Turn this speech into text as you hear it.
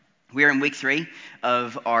We're in week 3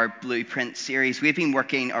 of our Blueprint series. We've been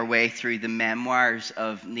working our way through the memoirs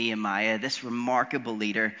of Nehemiah, this remarkable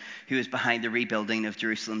leader who is behind the rebuilding of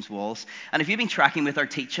Jerusalem's walls. And if you've been tracking with our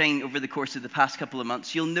teaching over the course of the past couple of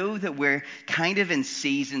months, you'll know that we're kind of in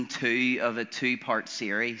season 2 of a 2-part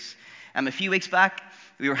series. A few weeks back,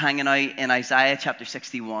 we were hanging out in Isaiah chapter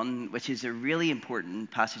 61, which is a really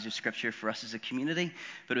important passage of scripture for us as a community,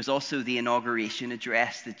 but it was also the inauguration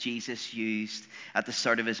address that Jesus used at the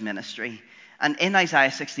start of his ministry. And in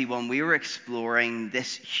Isaiah 61, we were exploring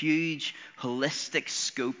this huge, holistic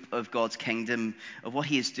scope of God's kingdom, of what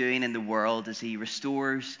he is doing in the world as he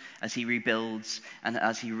restores, as he rebuilds, and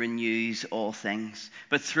as he renews all things.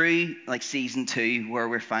 But through season 2, where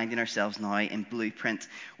we're finding ourselves now in Blueprint,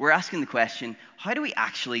 we're asking the question, how do we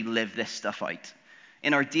actually live this stuff out?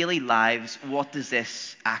 In our daily lives, what does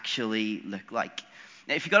this actually look like?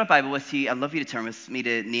 Now, if you've got a Bible with you, I'd love you to turn with me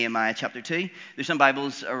to Nehemiah chapter 2. There's some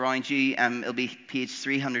Bibles around you. It'll be page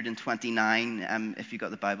 329 if you've got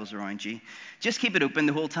the Bibles around you. Just keep it open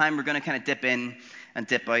the whole time. We're going to kind of dip in and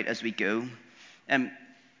dip out as we go.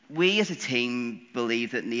 We as a team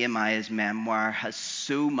believe that Nehemiah's memoir has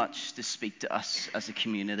so much to speak to us as a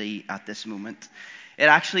community at this moment. It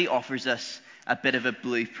actually offers us a bit of a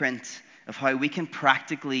blueprint of how we can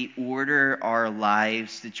practically order our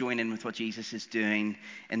lives to join in with what Jesus is doing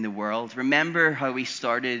in the world. Remember how we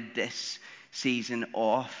started this season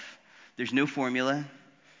off. There's no formula.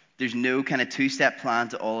 There's no kind of 2-step plan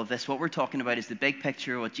to all of this. What we're talking about is the big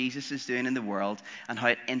picture of what Jesus is doing in the world and how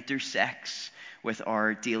it intersects with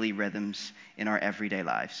our daily rhythms in our everyday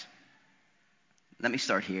lives. Let me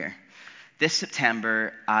start here. This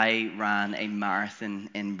September, I ran a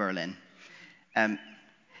marathon in Berlin.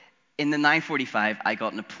 In the 9:45, I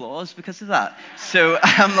got an applause because of that. So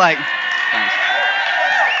I'm like, thanks.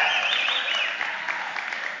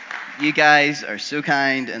 You guys are so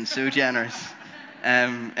kind and so generous.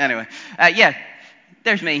 Anyway,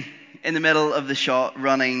 there's me in the middle of the shot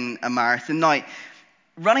running a marathon. Now,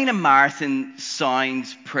 running a marathon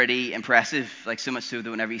sounds pretty impressive, so much so that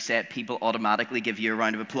whenever you say it, people automatically give you a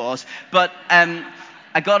round of applause. But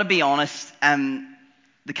I got to be honest,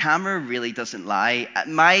 the camera really doesn't lie.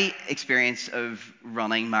 My experience of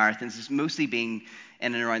running marathons has mostly been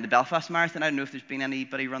in and around the Belfast Marathon. I don't know if there's been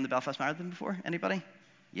anybody run the Belfast Marathon before. Anybody?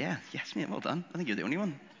 Yeah, yes, mate, well done. I think you're the only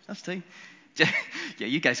one. That's 2. Yeah,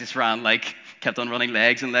 you guys just ran, kept on running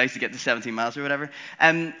legs and legs to get to 17 miles or whatever.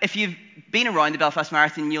 If you've been around the Belfast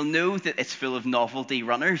Marathon, you'll know that it's full of novelty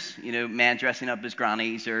runners, men dressing up as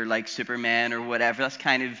grannies or Superman or whatever. That's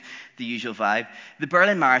kind of the usual vibe. The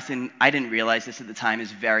Berlin Marathon, I didn't realize this at the time,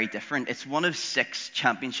 is very different. It's one of 6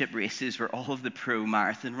 championship races where all of the pro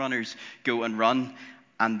marathon runners go and run,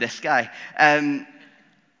 and this guy.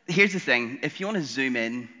 Here's the thing. If you want to zoom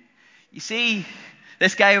in, you see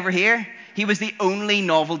this guy over here? He was the only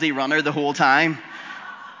novelty runner the whole time.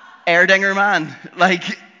 Erdinger man.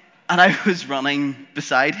 And I was running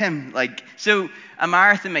beside him. So a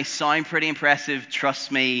marathon may sound pretty impressive.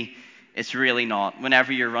 Trust me, it's really not.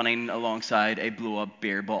 Whenever you're running alongside a blow-up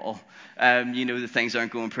beer bottle, you know that things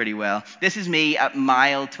aren't going pretty well. This is me at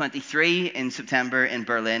mile 23 in September in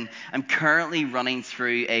Berlin. I'm currently running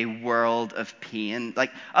through a world of pain.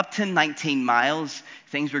 Up to 19 miles,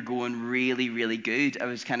 things were going really, really good. I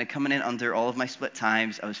was kind of coming in under all of my split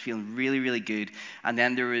times. I was feeling really, really good. And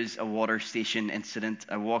then there was a water station incident.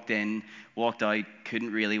 I walked in, walked out,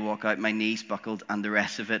 couldn't really walk out. My knees buckled, and the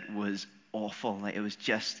rest of it was awful. It was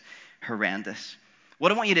just horrendous.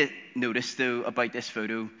 What I want you to notice, though, about this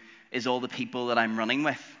photo is all the people that I'm running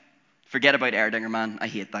with. Forget about Erdinger man. I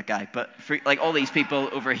hate that guy. But for all these people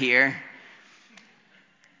over here,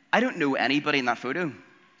 I don't know anybody in that photo.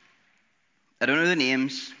 I don't know the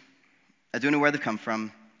names. I don't know where they've come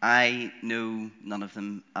from. I know none of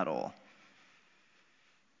them at all.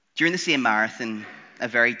 During the same marathon, a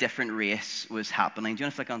very different race was happening. Do you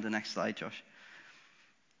want to flick on to the next slide, Josh?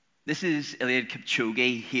 This is Eliud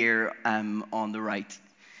Kipchoge here on the right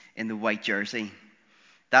in the white jersey.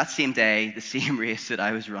 That same day, the same race that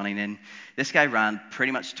I was running in, this guy ran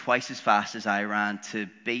pretty much twice as fast as I ran to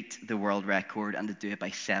beat the world record and to do it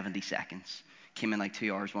by 70 seconds. Came in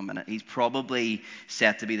 2 hours, 1 minute. He's probably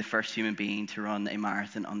set to be the first human being to run a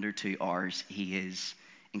marathon under 2 hours. He is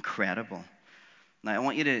incredible. Now, I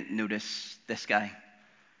want you to notice this guy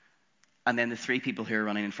and then the 3 people who are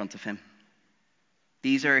running in front of him.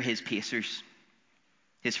 These are his pacers,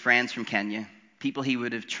 his friends from Kenya, people he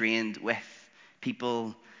would have trained with,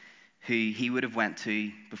 people who he would have went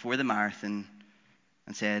to before the marathon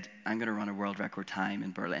and said, I'm going to run a world record time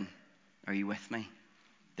in Berlin. Are you with me?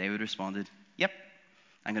 They would have responded, yep,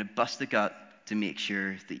 I'm going to bust the gut to make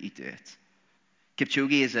sure that you do it.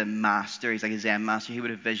 Kipchoge is a master. He's like a Zen master. He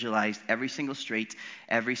would have visualized every single street,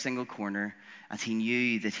 every single corner, and he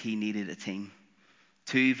knew that he needed a team.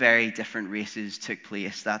 Two very different races took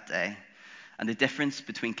place that day. And the difference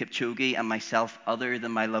between Kipchoge and myself, other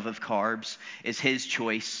than my love of carbs, is his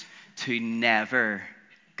choice to never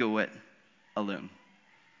go it alone.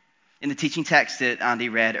 In the teaching text that Andy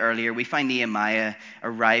read earlier, we find Nehemiah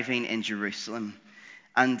arriving in Jerusalem.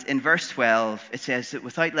 And in verse 12, it says that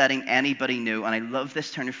without letting anybody know, and I love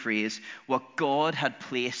this turn of phrase, what God had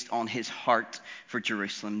placed on his heart for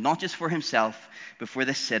Jerusalem, not just for himself, but for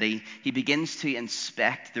the city, he begins to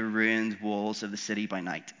inspect the ruined walls of the city by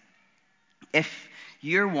night. If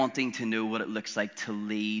you're wanting to know what it looks like to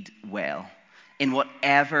lead well, in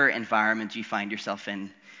whatever environment you find yourself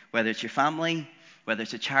in, whether it's your family, whether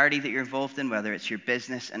it's a charity that you're involved in, whether it's your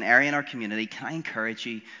business, an area in our community, can I encourage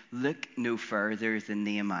you, look no further than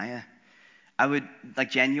Nehemiah. I would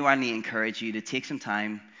genuinely encourage you to take some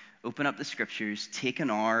time, open up the scriptures, take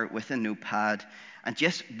an hour with a notepad, and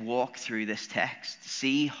just walk through this text.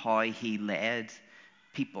 See how he led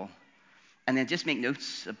people. And then just make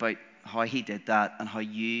notes about how he did that and how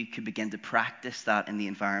you could begin to practice that in the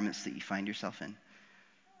environments that you find yourself in.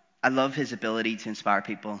 I love his ability to inspire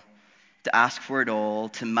people, to ask for it all,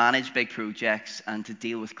 to manage big projects, and to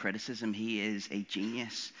deal with criticism. He is a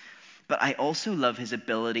genius. But I also love his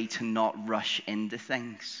ability to not rush into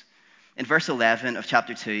things. In verse 11 of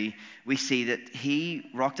chapter 2, we see that he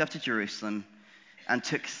rocked up to Jerusalem and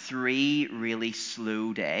took 3 really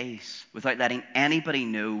slow days without letting anybody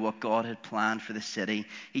know what God had planned for the city.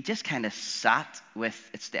 He just kind of sat with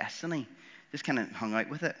its destiny, just kind of hung out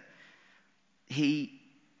with it.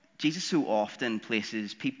 Jesus so often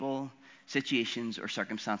places people, situations, or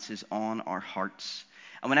circumstances on our hearts.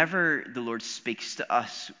 And whenever the Lord speaks to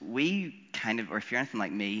us, we or if you're anything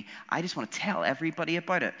like me, I just want to tell everybody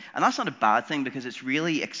about it. And that's not a bad thing, because it's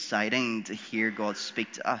really exciting to hear God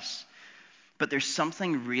speak to us. But there's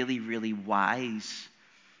something really, really wise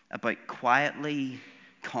about quietly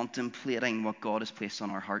contemplating what God has placed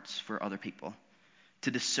on our hearts for other people.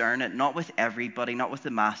 To discern it, not with everybody, not with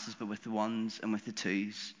the masses, but with the ones and with the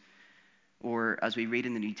twos. Or, as we read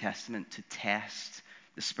in the New Testament, to test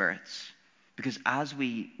the spirits. Because as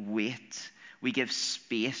we wait, we give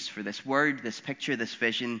space for this word, this picture, this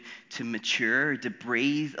vision to mature, to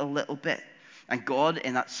breathe a little bit. And God,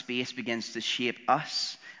 in that space, begins to shape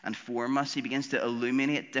us and form us. He begins to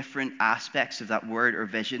illuminate different aspects of that word or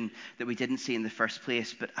vision that we didn't see in the first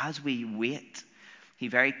place. But as we wait, he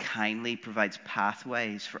very kindly provides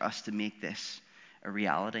pathways for us to make this a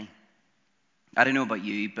reality. I don't know about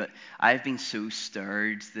you, but I've been so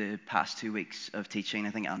stirred the past 2 weeks of teaching. I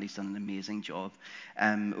think Andy's done an amazing job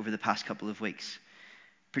over the past couple of weeks.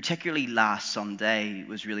 Particularly last Sunday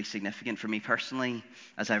was really significant for me personally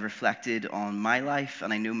as I reflected on my life,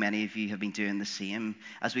 and I know many of you have been doing the same,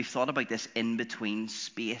 as we've thought about this in-between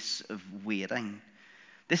space of waiting.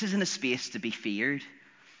 This isn't a space to be feared.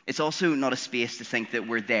 It's also not a space to think that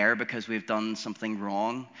we're there because we've done something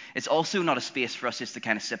wrong. It's also not a space for us just to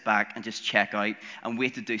kind of sit back and just check out and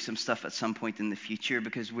wait to do some stuff at some point in the future,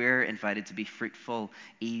 because we're invited to be fruitful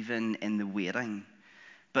even in the waiting.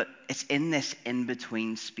 But it's in this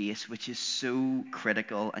in-between space, which is so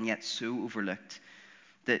critical and yet so overlooked,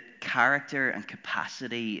 that character and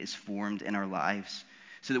capacity is formed in our lives,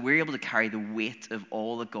 so that we're able to carry the weight of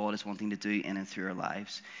all that God is wanting to do in and through our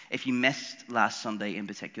lives. If you missed last Sunday in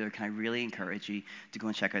particular, can I really encourage you to go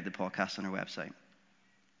and check out the podcast on our website.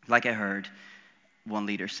 Like I heard one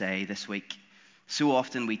leader say this week, so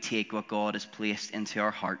often we take what God has placed into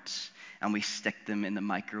our hearts and we stick them in the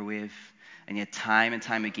microwave. And yet time and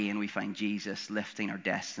time again, we find Jesus lifting our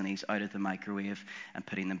destinies out of the microwave and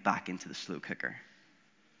putting them back into the slow cooker.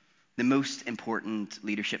 The most important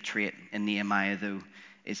leadership trait in Nehemiah, though,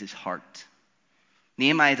 is his heart.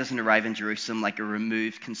 Nehemiah doesn't arrive in Jerusalem like a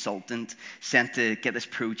removed consultant sent to get this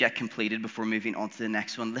project completed before moving on to the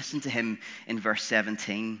next one. Listen to him in verse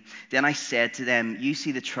 17. Then I said to them, you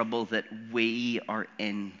see the trouble that we are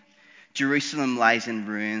in. Jerusalem lies in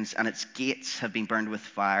ruins, and its gates have been burned with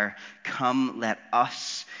fire. Come, let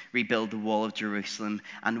us rebuild the wall of Jerusalem,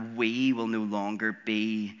 and we will no longer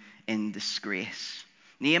be in disgrace.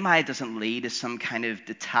 Nehemiah doesn't lead as some kind of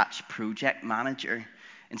detached project manager.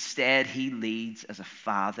 Instead, he leads as a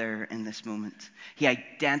father in this moment. He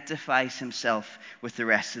identifies himself with the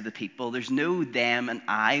rest of the people. There's no them and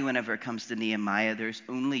I whenever it comes to Nehemiah. There's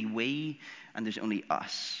only we and there's only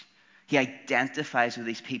us. He identifies with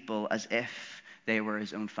these people as if they were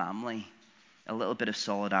his own family. A little bit of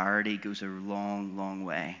solidarity goes a long, long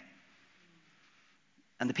way.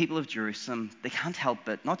 And the people of Jerusalem, they can't help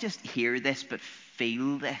but not just hear this, but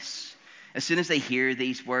feel this. As soon as they hear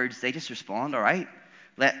these words, they just respond, all right,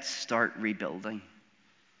 let's start rebuilding.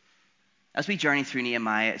 As we journey through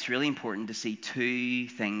Nehemiah, it's really important to see two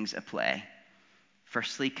things at play.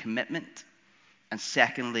 Firstly, commitment, and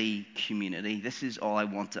secondly, community. This is all I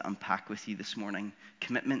want to unpack with you this morning: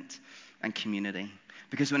 commitment and community.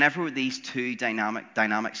 Because whenever these two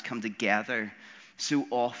dynamics come together, so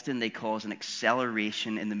often they cause an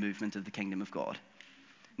acceleration in the movement of the kingdom of God.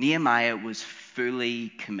 Nehemiah was fully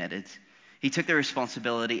committed. He took the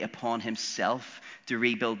responsibility upon himself to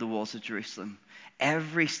rebuild the walls of Jerusalem.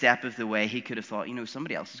 Every step of the way, he could have thought,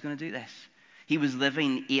 somebody else is going to do this. He was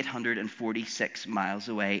living 846 miles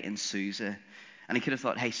away in Susa. And he could have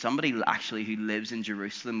thought, hey, somebody actually who lives in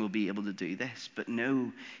Jerusalem will be able to do this. But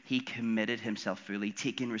no, he committed himself fully,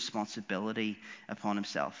 taking responsibility upon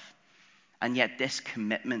himself. And yet this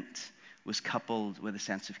commitment was coupled with a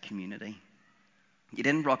sense of community. He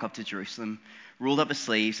didn't rock up to Jerusalem, rolled up his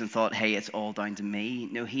sleeves and thought, hey, it's all down to me.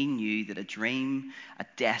 No, he knew that a dream, a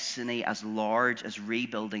destiny as large as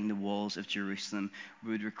rebuilding the walls of Jerusalem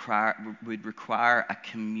would require a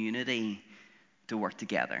community to work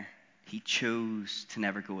together. He chose to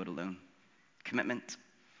never go it alone. Commitment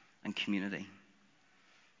and community.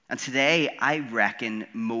 And today, I reckon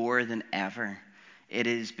more than ever, it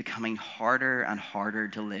is becoming harder and harder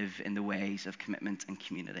to live in the ways of commitment and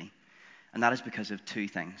community. And that is because of two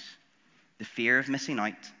things: the fear of missing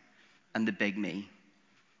out and the big me.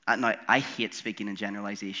 Now, I hate speaking in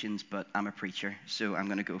generalizations, but I'm a preacher, so I'm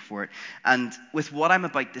going to go for it. And with what I'm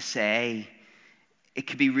about to say, it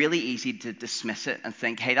could be really easy to dismiss it and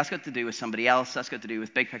think, hey, that's got to do with somebody else, that's got to do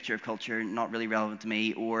with big picture of culture, not really relevant to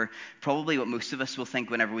me, or probably what most of us will think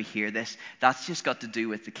whenever we hear this, that's just got to do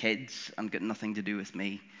with the kids and got nothing to do with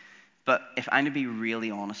me. But if I'm to be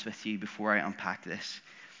really honest with you before I unpack this,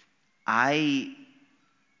 I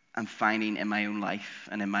am finding in my own life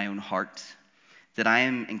and in my own heart that I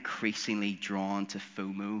am increasingly drawn to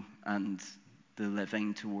FOMO and the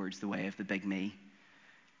living towards the way of the big me.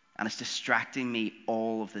 And it's distracting me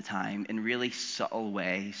all of the time in really subtle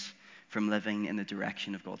ways from living in the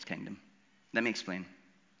direction of God's kingdom. Let me explain.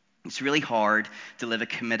 It's really hard to live a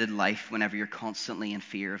committed life whenever you're constantly in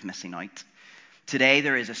fear of missing out. Today,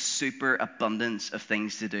 there is a super abundance of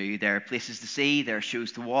things to do. There are places to see, there are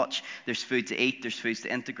shows to watch, there's food to eat, there's foods to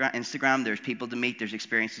Instagram, there's people to meet, there's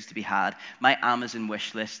experiences to be had. My Amazon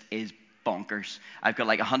wish list is bonkers. I've got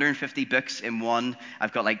like 150 books in one.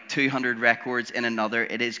 I've got like 200 records in another.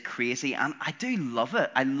 It is crazy. And I do love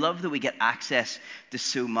it. I love that we get access to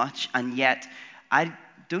so much. And yet, I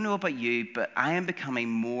don't know about you, but I am becoming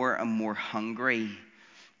more and more hungry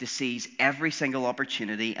to seize every single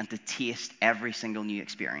opportunity and to taste every single new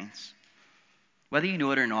experience. Whether you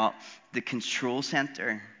know it or not, the control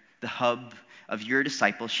center, the hub of your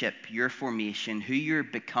discipleship, your formation, who you're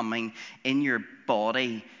becoming in your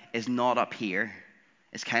body is not up here.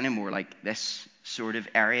 It's kind of more like this sort of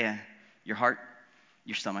area: your heart,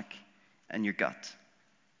 your stomach, and your gut.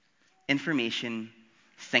 Information,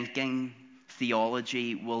 thinking,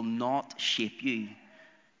 theology will not shape you.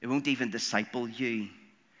 It won't even disciple you.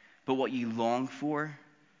 But what you long for,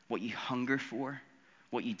 what you hunger for,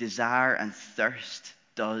 what you desire and thirst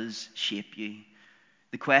does shape you.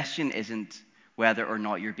 The question isn't whether or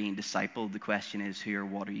not you're being discipled. The question is, who or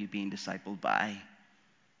what are you being discipled by?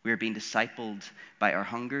 We are being discipled by our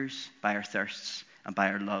hungers, by our thirsts, and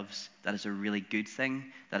by our loves. That is a really good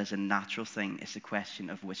thing. That is a natural thing. It's a question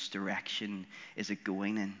of which direction is it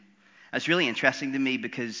going in. It's really interesting to me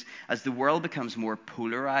because as the world becomes more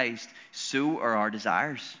polarized, so are our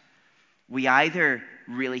desires. We either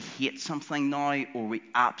really hate something now or we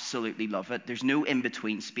absolutely love it. There's no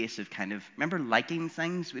in-between space of kind of, remember liking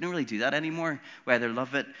things? We don't really do that anymore. We either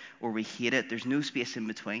love it or we hate it. There's no space in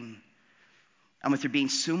between. And with there being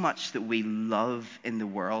so much that we love in the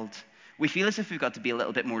world, we feel as if we've got to be a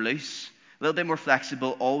little bit more loose, a little bit more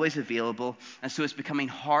flexible, always available. And so it's becoming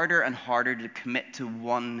harder and harder to commit to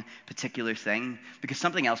one particular thing because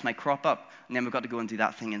something else might crop up and then we've got to go and do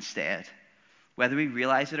that thing instead. Whether we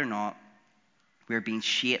realize it or not, we're being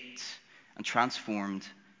shaped and transformed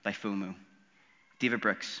by FOMO. David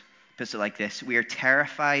Brooks puts it like this: we are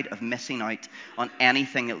terrified of missing out on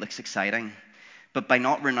anything that looks exciting. But by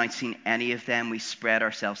not renouncing any of them, we spread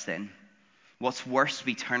ourselves thin. What's worse,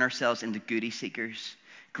 we turn ourselves into goodie seekers,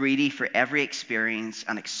 greedy for every experience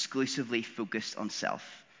and exclusively focused on self.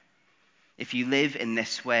 If you live in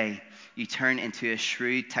this way, you turn into a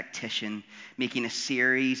shrewd tactician, making a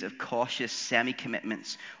series of cautious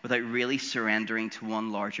semi-commitments without really surrendering to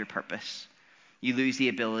one larger purpose. You lose the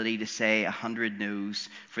ability to say 100 no's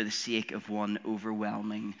for the sake of one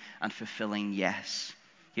overwhelming and fulfilling yes.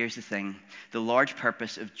 Here's the thing. The large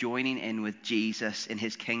purpose of joining in with Jesus in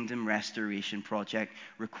his kingdom restoration project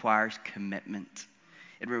requires commitment.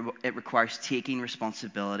 It requires taking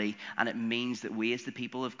responsibility, and it means that we as the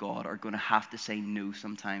people of God are going to have to say no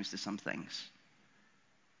sometimes to some things.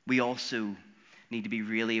 We also need to be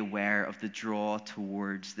really aware of the draw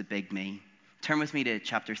towards the big me. Turn with me to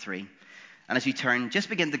chapter 3. And as you turn, just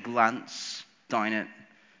begin to glance down it.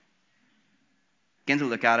 Begin to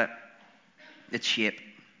look at it, its shape,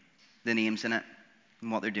 the names in it,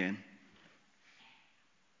 and what they're doing.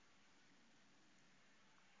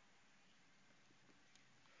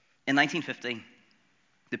 In 1950,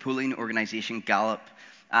 the polling organization Gallup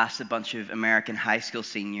asked a bunch of American high school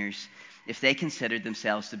seniors if they considered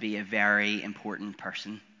themselves to be a very important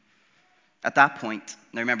person. At that point,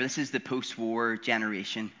 now remember, this is the post-war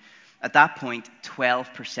generation. At that point,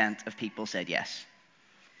 12% of people said yes.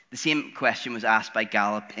 The same question was asked by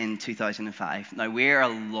Gallup in 2005. Now, we're a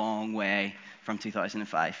long way from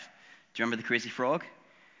 2005. Do you remember the crazy frog?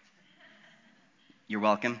 You're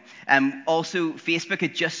welcome. Also, Facebook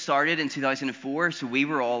had just started in 2004, so we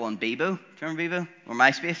were all on Bebo. Do you remember Bebo? Or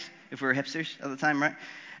MySpace, if we were hipsters at the time, right?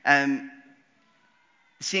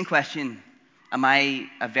 The same question, am I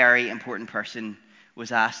a very important person,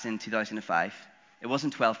 was asked in 2005. It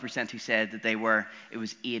wasn't 12% who said that they were, it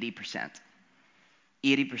was 80%.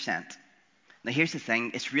 80%. Now here's the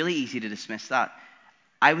thing, it's really easy to dismiss that.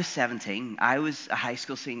 I was 17. I was a high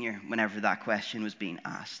school senior whenever that question was being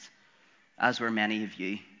asked, as were many of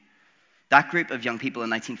you. That group of young people in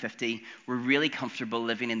 1950 were really comfortable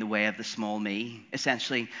living in the way of the small me.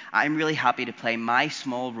 Essentially, I'm really happy to play my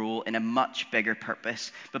small role in a much bigger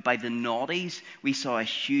purpose. But by the noughties, we saw a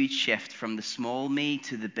huge shift from the small me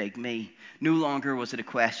to the big me. No longer was it a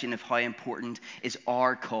question of how important is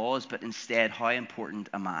our cause, but instead, how important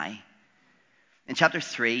am I? In chapter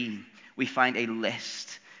 3, we find a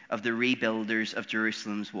list of the rebuilders of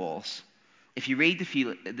Jerusalem's walls. If you read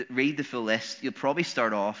the full list, you'll probably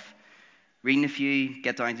start off reading a few,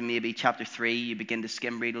 get down to maybe chapter 3, you begin to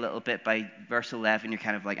skim read a little bit. By verse 11, you're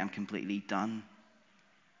kind of like, I'm completely done.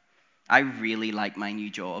 I really like my new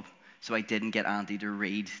job, so I didn't get Andy to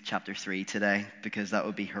read chapter 3 today because that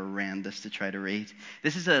would be horrendous to try to read.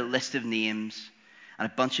 This is a list of names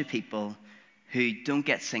and a bunch of people who don't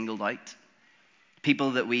get singled out.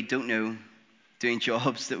 People that we don't know, doing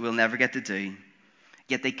jobs that we'll never get to do,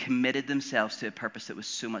 yet they committed themselves to a purpose that was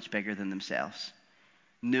so much bigger than themselves.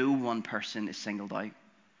 No one person is singled out.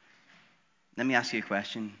 Let me ask you a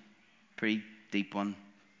question, pretty deep one,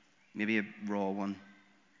 maybe a raw one.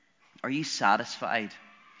 Are you satisfied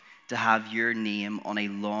to have your name on a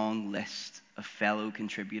long list of fellow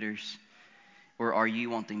contributors, or are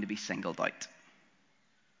you wanting to be singled out?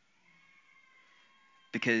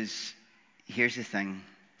 Because here's the thing,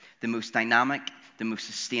 the most dynamic, the most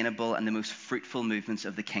sustainable, and the most fruitful movements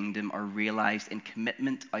of the kingdom are realized in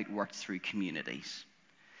commitment outworked through communities.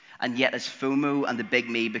 And yet as FOMO and the big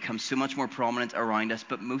me become so much more prominent around us,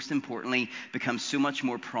 but most importantly, become so much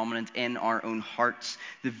more prominent in our own hearts,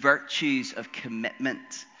 the virtues of commitment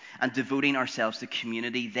and devoting ourselves to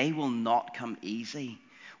community, they will not come easy.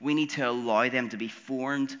 We need to allow them to be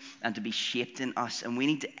formed and to be shaped in us, and we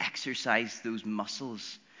need to exercise those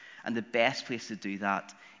muscles. And the best place to do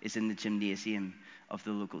that is in the gymnasium of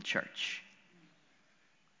the local church.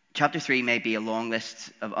 Chapter 3 may be a long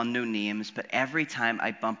list of unknown names, but every time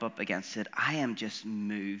I bump up against it, I am just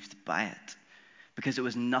moved by it because it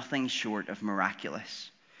was nothing short of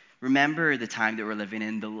miraculous. Remember the time that we're living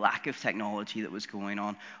in, the lack of technology that was going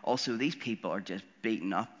on. Also, these people are just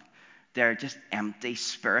beaten up. They're just empty,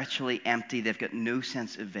 spiritually empty. They've got no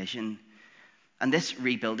sense of vision. And this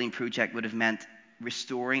rebuilding project would have meant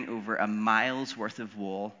restoring over a mile's worth of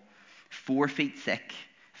wall, 4 feet thick,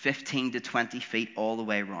 15 to 20 feet all the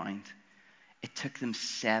way around. It took them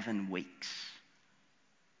 7 weeks.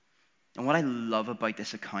 And what I love about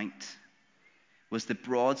this account was the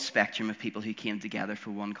broad spectrum of people who came together for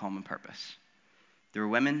one common purpose. There were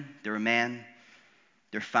women, there were men,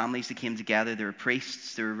 there were families that came together, there were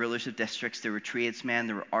priests, there were rulers of districts, there were tradesmen,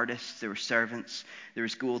 there were artists, there were servants, there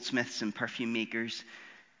was goldsmiths and perfume makers.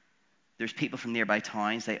 There's people from nearby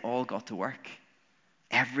towns, they all got to work.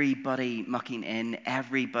 Everybody mucking in,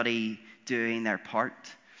 everybody doing their part.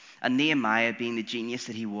 And Nehemiah, being the genius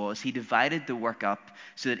that he was, he divided the work up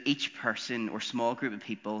so that each person or small group of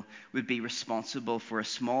people would be responsible for a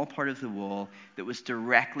small part of the wall that was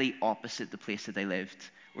directly opposite the place that they lived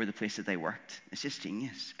or the place that they worked. It's just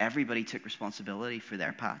genius. Everybody took responsibility for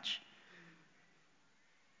their patch.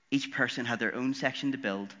 Each person had their own section to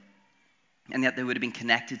build. and yet they would have been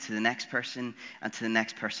connected to the next person and to the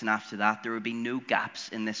next person after that. There would be no gaps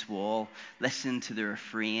in this wall. Listen to the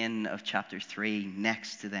refrain of chapter 3,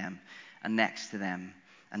 next to them, and next to them,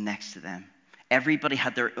 and next to them. Everybody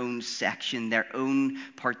had their own section, their own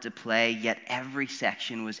part to play, yet every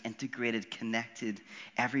section was integrated, connected.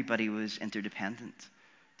 Everybody was interdependent.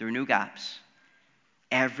 There were no gaps.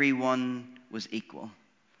 Everyone was equal.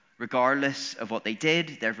 Regardless of what they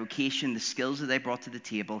did, their vocation, the skills that they brought to the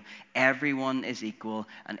table, everyone is equal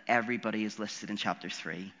and everybody is listed in chapter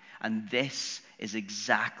 3. And this is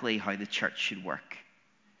exactly how the church should work.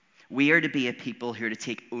 We are to be a people who are to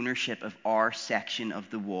take ownership of our section of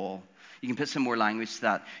the wall. You can put some more language to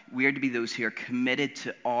that. We are to be those who are committed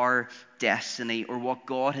to our destiny or what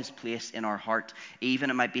God has placed in our heart.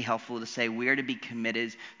 Even it might be helpful to say we are to be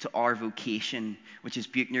committed to our vocation, which as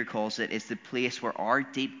Buechner calls it, is the place where our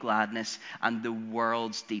deep gladness and the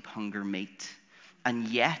world's deep hunger meet. And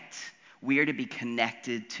yet, we are to be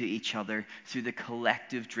connected to each other through the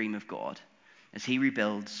collective dream of God as He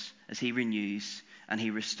rebuilds, as He renews, and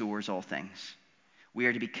He restores all things. We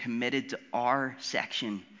are to be committed to our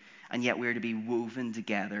section, and yet we are to be woven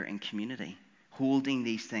together in community, holding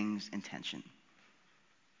these things in tension.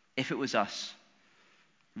 If it was us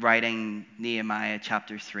writing Nehemiah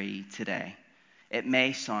chapter 3 today, it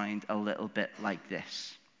may sound a little bit like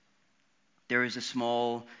this. There is a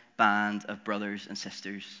small band of brothers and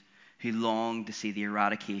sisters who long to see the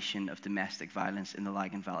eradication of domestic violence in the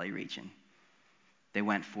Lagan Valley region. They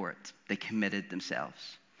went for it. They committed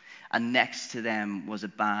themselves. And next to them was a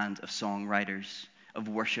band of songwriters, of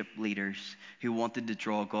worship leaders who wanted to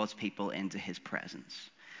draw God's people into His presence.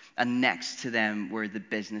 And next to them were the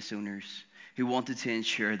business owners who wanted to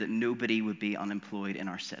ensure that nobody would be unemployed in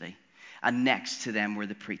our city. And next to them were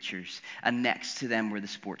the preachers. And next to them were the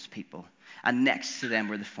sports people. And next to them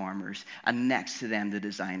were the farmers. And next to them the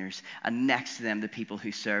designers. And next to them the people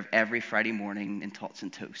who serve every Friday morning in Tots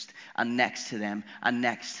and Toast. And next to them, and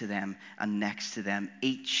next to them, and next to them.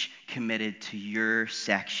 Each committed to your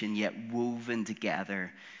section, yet woven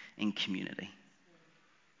together in community.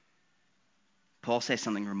 Paul says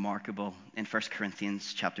something remarkable in 1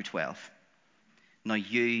 Corinthians chapter 12. Now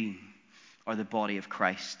you are the body of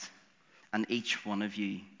Christ, and each one of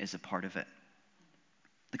you is a part of it.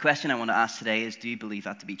 The question I want to ask today is, do you believe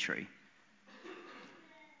that to be true?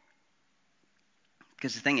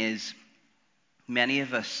 Because the thing is, many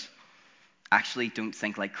of us actually don't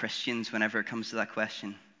think like Christians whenever it comes to that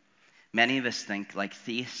question. Many of us think like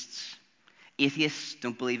theists. Atheists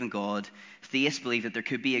don't believe in God. Theists believe that there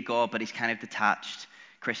could be a God, but He's kind of detached.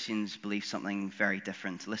 Christians believe something very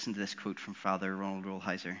different. Listen to this quote from Father Ronald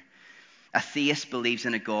Rolheiser. A theist believes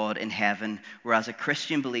in a God in heaven, whereas a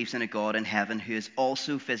Christian believes in a God in heaven who is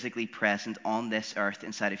also physically present on this earth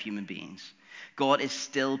inside of human beings. God is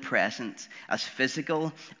still present as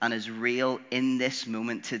physical and as real in this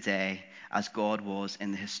moment today as God was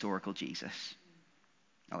in the historical Jesus.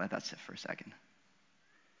 I'll let that sit for a second.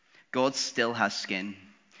 God still has skin,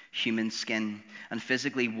 human skin, and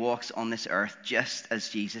physically walks on this earth just as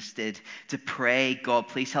Jesus did. To pray, God,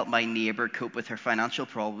 please help my neighbor cope with her financial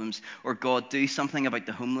problems, or God, do something about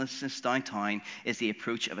the homelessness downtown, is the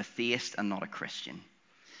approach of a theist and not a Christian.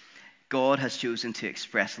 God has chosen to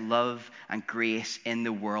express love and grace in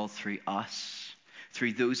the world through us,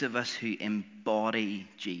 through those of us who embody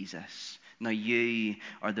Jesus. Now you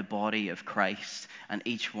are the body of Christ, and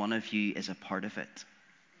each one of you is a part of it.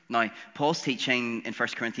 Now, Paul's teaching in 1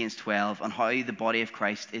 Corinthians 12 on how the body of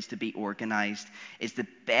Christ is to be organized is the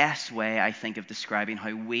best way, I think, of describing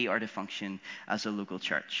how we are to function as a local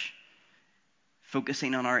church.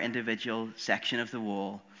 Focusing on our individual section of the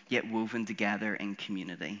wall, yet woven together in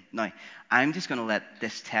community. Now, I'm just going to let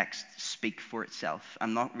this text speak for itself.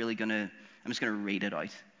 I'm just going to read it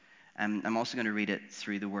out. I'm also going to read it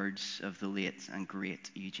through the words of the late and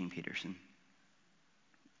great Eugene Peterson.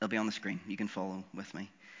 It'll be on the screen. You can follow with me.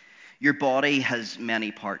 Your body has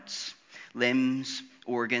many parts, limbs,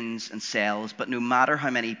 organs, and cells, but no matter how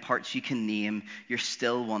many parts you can name, you're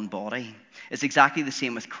still one body. It's exactly the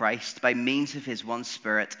same with Christ. By means of His one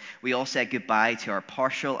Spirit, we all said goodbye to our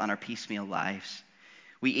partial and our piecemeal lives.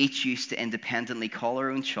 We each used to independently call our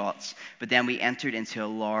own shots, but then we entered into a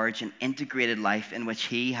large and integrated life in which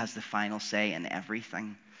He has the final say in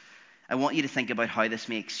everything. I want you to think about how this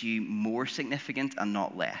makes you more significant and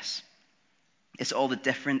not less. It's all the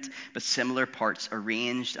different but similar parts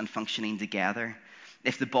arranged and functioning together.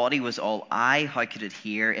 If the body was all eye, how could it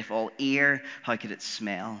hear? If all ear, how could it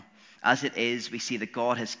smell? As it is, we see that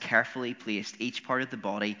God has carefully placed each part of the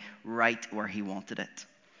body right where He wanted it.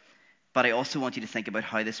 But I also want you to think about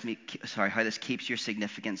how this keeps your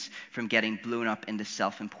significance from getting blown up into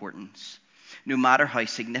self-importance. no matter how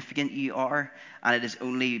significant you are, and it is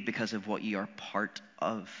only because of what you are part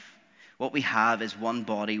of. What we have is one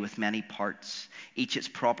body with many parts, each its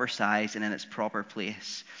proper size and in its proper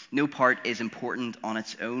place. No part is important on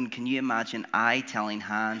its own. Can you imagine eye telling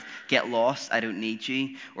hand, get lost, I don't need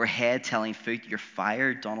you? Or head telling foot, you're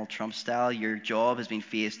fired, Donald Trump style, your job has been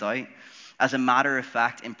phased out? As a matter of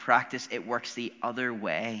fact, in practice, it works the other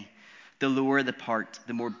way. The lower the part,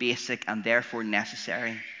 the more basic and therefore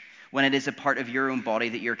necessary. When it is a part of your own body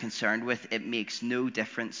that you're concerned with, it makes no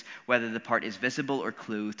difference whether the part is visible or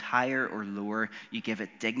clothed, higher or lower. You give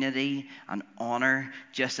it dignity and honor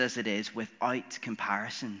just as it is without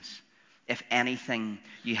comparisons. If anything,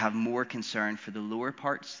 you have more concern for the lower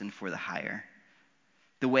parts than for the higher.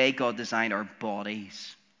 The way God designed our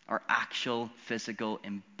bodies, our actual physical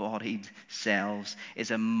embodied selves,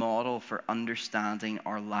 is a model for understanding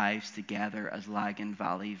our lives together as Lagan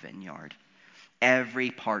Valley Vineyard. Every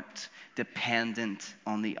part dependent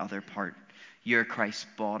on the other part. You're Christ's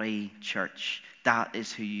body, church. That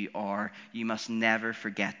is who you are. You must never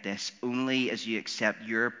forget this. Only as you accept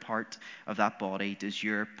your part of that body does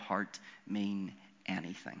your part mean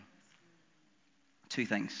anything. Two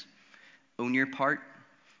things. Own your part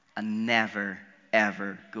and never,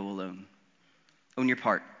 ever go alone. Own your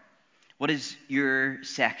part. What is your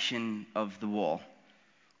section of the wall?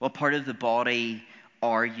 What part of the body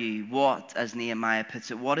are you? What, as Nehemiah puts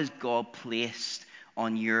it, what has God placed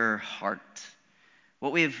on your heart?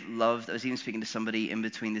 What we've loved, I was even speaking to somebody in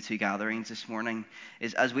between the two gatherings this morning,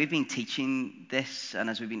 is as we've been teaching this and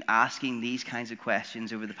as we've been asking these kinds of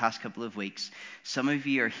questions over the past couple of weeks, some of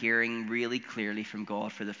you are hearing really clearly from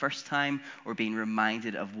God for the first time or being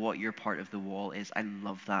reminded of what your part of the wall is. I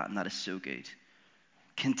love that, and that is so good.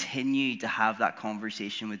 Continue to have that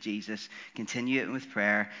conversation with Jesus, continue it with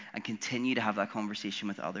prayer, and continue to have that conversation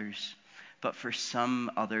with others. But for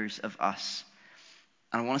some others of us,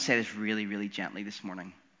 and I want to say this really, really gently this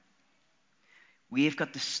morning, we have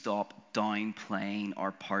got to stop downplaying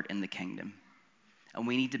our part in the kingdom, and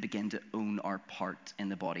we need to begin to own our part in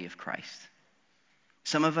the body of Christ.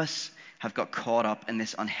 Some of us have got caught up in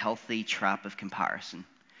this unhealthy trap of comparison.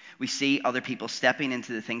 We see other people stepping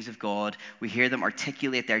into the things of God. We hear them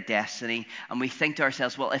articulate their destiny. And we think to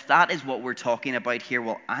ourselves, well, if that is what we're talking about here,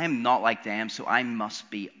 well, I'm not like them, so I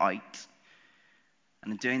must be out.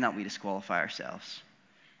 And in doing that, we disqualify ourselves.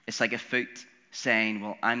 It's like a foot saying,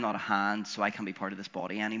 well, I'm not a hand, so I can't be part of this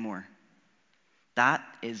body anymore. That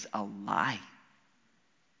is a lie.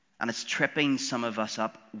 And it's tripping some of us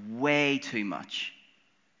up way too much.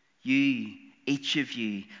 Each of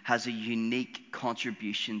you has a unique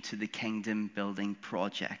contribution to the kingdom building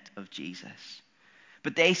project of Jesus.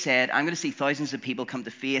 But they said, I'm going to see thousands of people come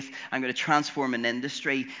to faith. I'm going to transform an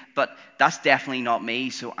industry, but that's definitely not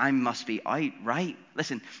me, so I must be out, right?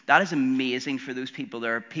 Listen, that is amazing for those people.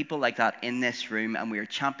 There are people like that in this room, and we are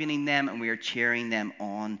championing them and we are cheering them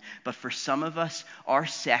on. But for some of us, our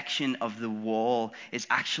section of the wall is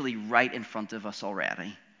actually right in front of us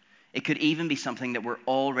already. It could even be something that we're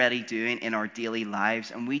already doing in our daily lives,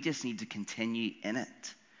 and we just need to continue in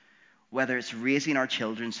it. Whether it's raising our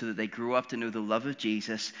children so that they grow up to know the love of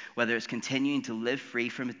Jesus, whether it's continuing to live free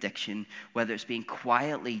from addiction, whether it's being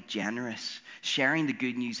quietly generous, sharing the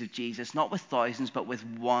good news of Jesus, not with thousands, but with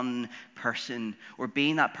one person, or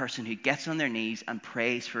being that person who gets on their knees and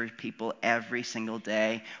prays for people every single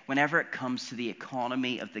day. Whenever it comes to the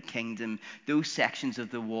economy of the kingdom, those sections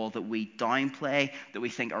of the wall that we downplay, that we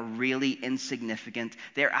think are really insignificant,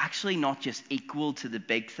 they're actually not just equal to the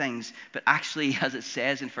big things, but actually, as it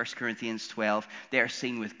says in 1 Corinthians 12, they are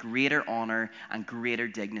seen with greater honor and greater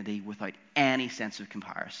dignity without any sense of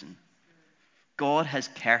comparison. God has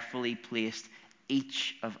carefully placed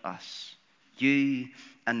each of us, you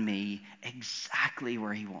and me, exactly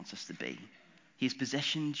where he wants us to be. He's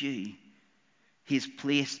positioned you. He's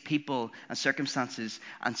placed people and circumstances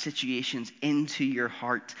and situations into your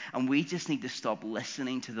heart. And we just need to stop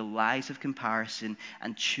listening to the lies of comparison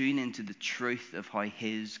and tune into the truth of how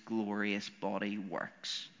his glorious body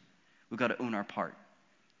works. We've got to own our part.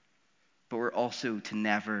 But we're also to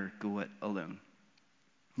never go it alone.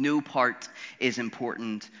 No part is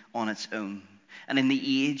important on its own. And in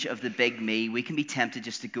the age of the big me, we can be tempted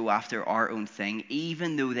just to go after our own thing,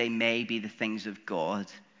 even though they may be the things of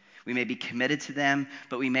God. We may be committed to them,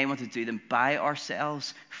 but we may want to do them by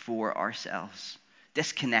ourselves, for ourselves,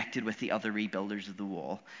 disconnected with the other rebuilders of the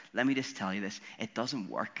wall. Let me just tell you this, it doesn't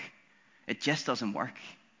work. It just doesn't work.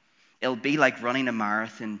 It'll be like running a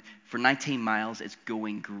marathon. For 19 miles, it's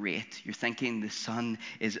going great. You're thinking the sun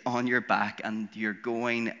is on your back and you're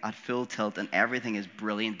going at full tilt and everything is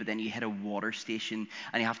brilliant, but then you hit a water station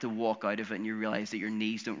and you have to walk out of it and you realize that your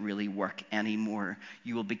knees don't really work anymore.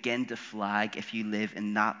 You will begin to flag if you live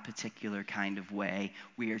in that particular kind of way.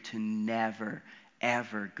 We are to never,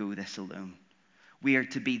 ever go this alone. We are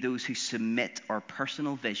to be those who submit our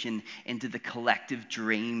personal vision into the collective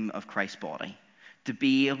dream of Christ's body. To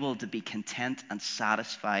be able to be content and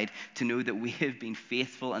satisfied, to know that we have been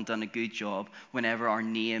faithful and done a good job whenever our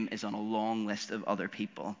name is on a long list of other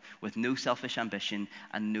people, with no selfish ambition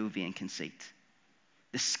and no vain conceit.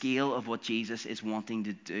 The scale of what Jesus is wanting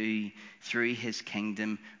to do through his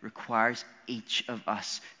kingdom requires each of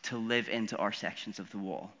us to live into our sections of the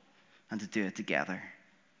wall and to do it together.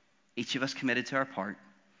 Each of us committed to our part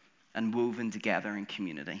and woven together in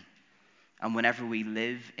community. And whenever we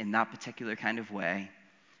live in that particular kind of way,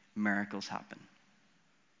 miracles happen.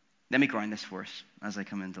 Let me ground this for us as I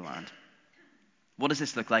come into land. What does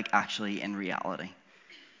this look like actually in reality?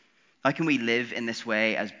 How can we live in this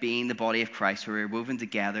way as being the body of Christ, where we're woven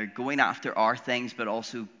together, going after our things, but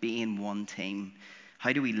also being one team?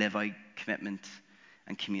 How do we live out commitment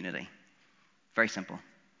and community? Very simple.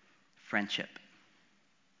 Friendship.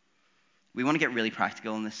 We want to get really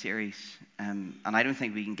practical in this series, and I don't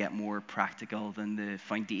think we can get more practical than the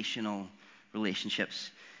foundational relationships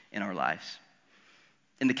in our lives.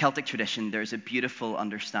 In the Celtic tradition, there's a beautiful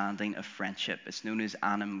understanding of friendship. It's known as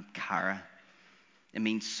Anam Cara. It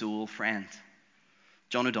means soul friend.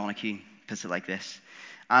 John O'Donoghue puts it like this: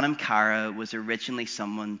 Anam Cara was originally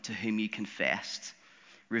someone to whom you confessed,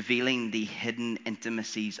 revealing the hidden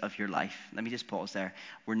intimacies of your life. Let me just pause there.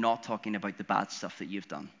 We're not talking about the bad stuff that you've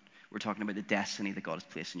done. We're talking about the destiny that God has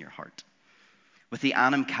placed in your heart. With the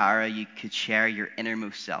Anam Cara, you could share your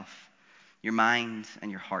innermost self, your mind and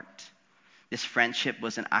your heart. This friendship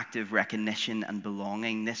was an act of recognition and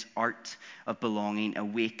belonging. This art of belonging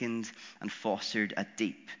awakened and fostered a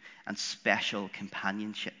deep and special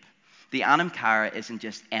companionship. The Anam Cara isn't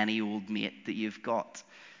just any old mate that you've got.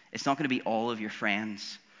 It's not going to be all of your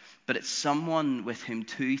friends, but it's someone with whom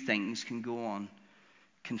two things can go on: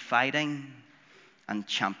 confiding and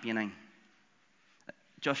championing.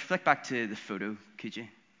 Josh, flick back to the photo, could you?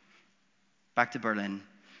 Back to Berlin.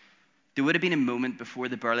 There would have been a moment before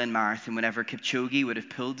the Berlin Marathon whenever Kipchoge would have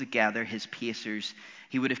pulled together his pacers.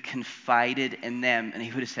 He would have confided in them and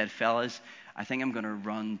he would have said, fellas, I think I'm going to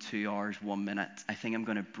run 2 hours, 1 minute. I think I'm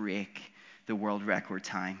going to break the world record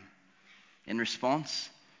time. In response,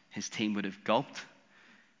 his team would have gulped,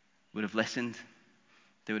 would have listened.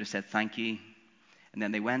 They would have said, thank you. And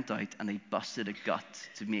then they went out and they busted a gut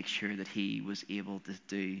to make sure that he was able to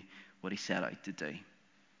do what he set out to do.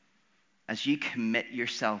 As you commit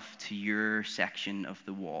yourself to your section of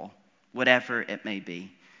the wall, whatever it may be,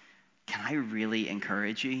 can I really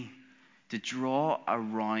encourage you to draw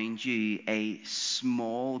around you a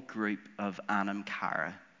small group of Anam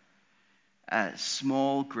Cara, a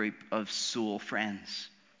small group of soul friends,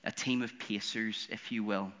 a team of pacers, if you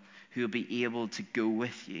will, who will be able to go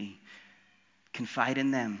with you. Confide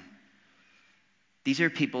in them. These are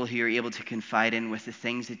people who are able to confide in with the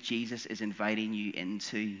things that Jesus is inviting you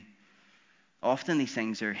into. Often these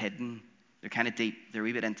things are hidden. They're kind of deep. They're a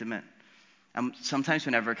wee bit intimate. And sometimes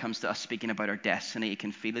whenever it comes to us speaking about our destiny, it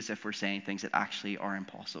can feel as if we're saying things that actually are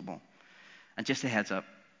impossible. And just a heads up,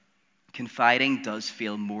 confiding does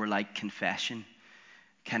feel more like confession.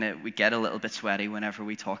 We get a little bit sweaty whenever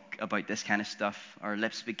we talk about this kind of stuff. Our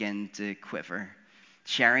lips begin to quiver.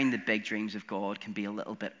 Sharing the big dreams of God can be a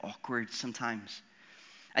little bit awkward sometimes.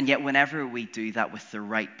 And yet whenever we do that with the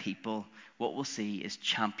right people, what we'll see is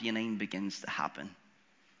championing begins to happen.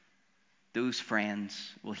 Those friends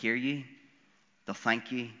will hear you, they'll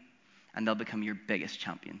thank you, and they'll become your biggest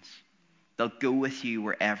champions. They'll go with you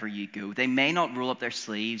wherever you go. They may not roll up their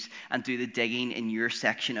sleeves and do the digging in your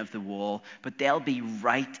section of the wall, but they'll be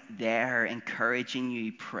right there encouraging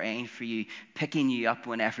you, praying for you, picking you up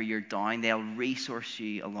whenever you're down. They'll resource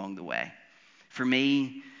you along the way. For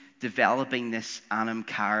me, developing this Anam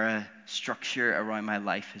Cara structure around my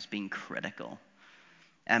life has been critical.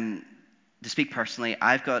 To speak personally,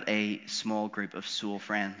 I've got a small group of soul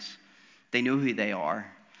friends. They know who they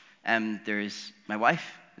are. There's my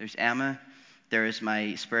wife, there's Emma, there is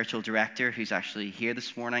my spiritual director who's actually here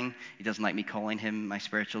this morning. He doesn't like me calling him my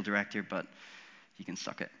spiritual director, but you can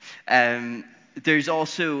suck it. There's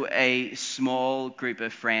also a small group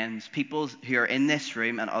of friends, people who are in this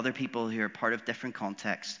room and other people who are part of different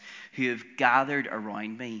contexts, who have gathered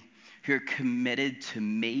around me, who are committed to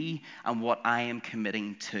me and what I am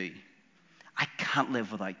committing to. I can't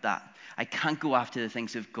live without that. I can't go after the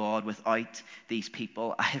things of God without these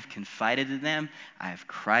people. I have confided in them. I have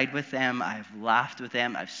cried with them. I have laughed with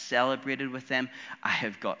them. I've celebrated with them. I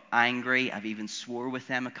have got angry. I've even swore with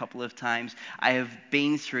them a couple of times. I have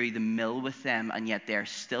been through the mill with them, and yet they're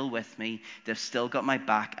still with me. They've still got my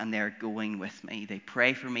back, and they're going with me. They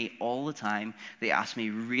pray for me all the time. They ask me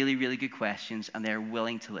really, really good questions, and they're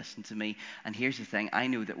willing to listen to me. And here's the thing. I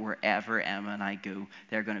know that wherever Emma and I go,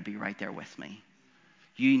 they're going to be right there with me.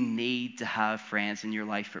 You need to have friends in your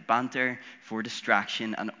life for banter, for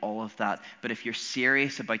distraction, and all of that. But if you're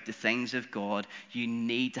serious about the things of God, you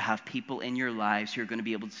need to have people in your lives who are going to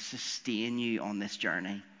be able to sustain you on this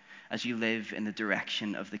journey as you live in the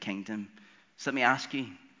direction of the kingdom. So let me ask you,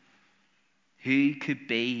 who could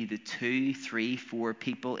be the 2, 3, 4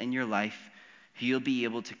 people in your life who you'll be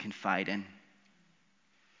able to confide in,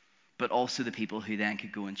 but also the people who then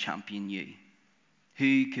could go and champion you?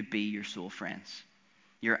 Who could be your soul friends?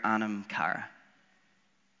 Your Anam Cara.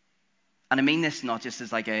 And I mean this not just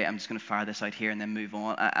as like I'm just going to fire this out here and then move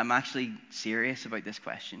on. I'm actually serious about this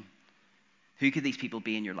question. Who could these people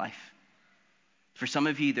be in your life? For some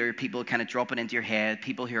of you, there are people kind of dropping into your head,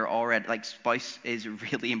 people who are already, like spouse is a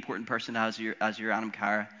really important person as your Anam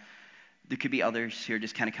Cara. There could be others who are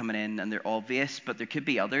just kind of coming in and they're obvious, but there could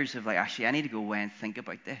be others of like, actually, I need to go away and think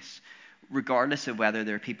about this. Regardless of whether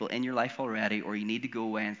there are people in your life already or you need to go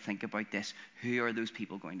away and think about this, who are those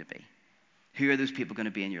people going to be? Who are those people going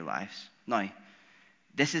to be in your lives? Now,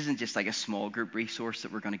 this isn't just like a small group resource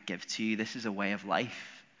that we're going to give to you. This is a way of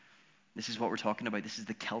life. This is what we're talking about. This is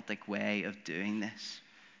the Celtic way of doing this.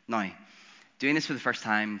 Now, doing this for the first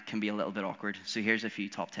time can be a little bit awkward. So here's a few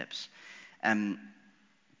top tips.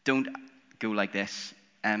 Don't go like this.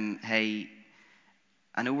 Hey,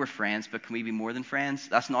 I know we're friends, but can we be more than friends?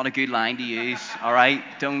 That's not a good line to use, all right?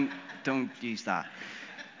 Don't use that,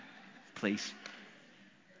 please.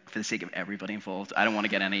 For the sake of everybody involved. I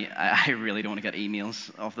really don't want to get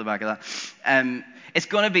emails off the back of that. It's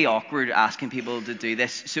going to be awkward asking people to do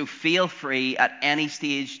this, so feel free at any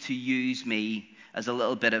stage to use me as a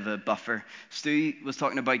little bit of a buffer. Stu was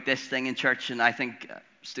talking about this thing in church, and I think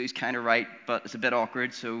Stu's kind of right, but it's a bit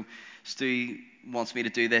awkward, so Stu wants me to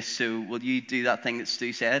do this, so will you do that thing that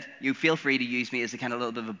Stu said? You feel free to use me as a kind of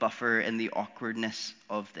little bit of a buffer in the awkwardness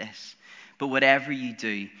of this. But whatever you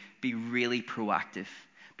do, be really proactive.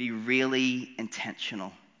 Be really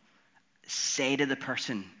intentional. Say to the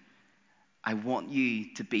person, I want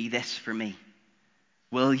you to be this for me.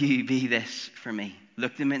 Will you be this for me?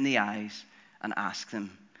 Look them in the eyes and ask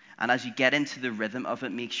them. And as you get into the rhythm of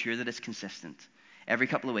it, make sure that it's consistent. Every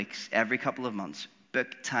couple of weeks, every couple of months,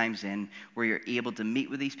 book times in where you're able to meet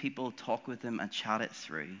with these people, talk with them, and chat it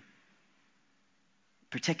through.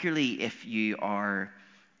 Particularly if you are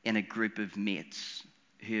in a group of mates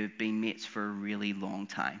who have been mates for a really long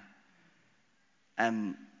time.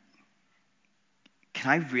 Can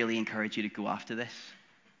I really encourage you to go after this?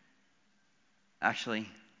 Actually,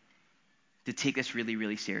 to take this really,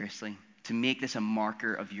 really seriously. To make this a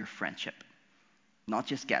marker of your friendship. Not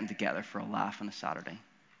just getting together for a laugh on a Saturday,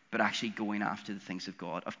 but actually going after the things of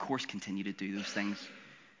God. Of course, continue to do those things.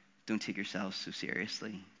 Don't take yourselves so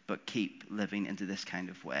seriously, but keep living into this kind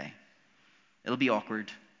of way. It'll be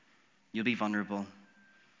awkward. You'll be vulnerable.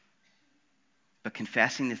 But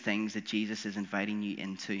confessing the things that Jesus is inviting you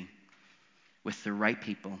into with the right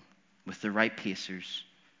people, with the right pacers,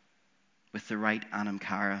 with the right Anam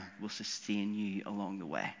Cara will sustain you along the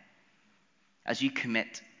way. As you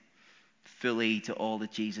commit fully to all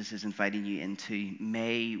that Jesus is inviting you into,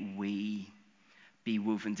 may we be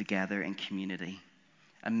woven together in community.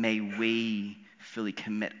 And may we fully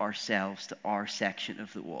commit ourselves to our section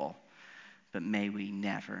of the wall. But may we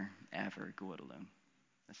never, ever go it alone.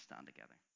 Let's stand together.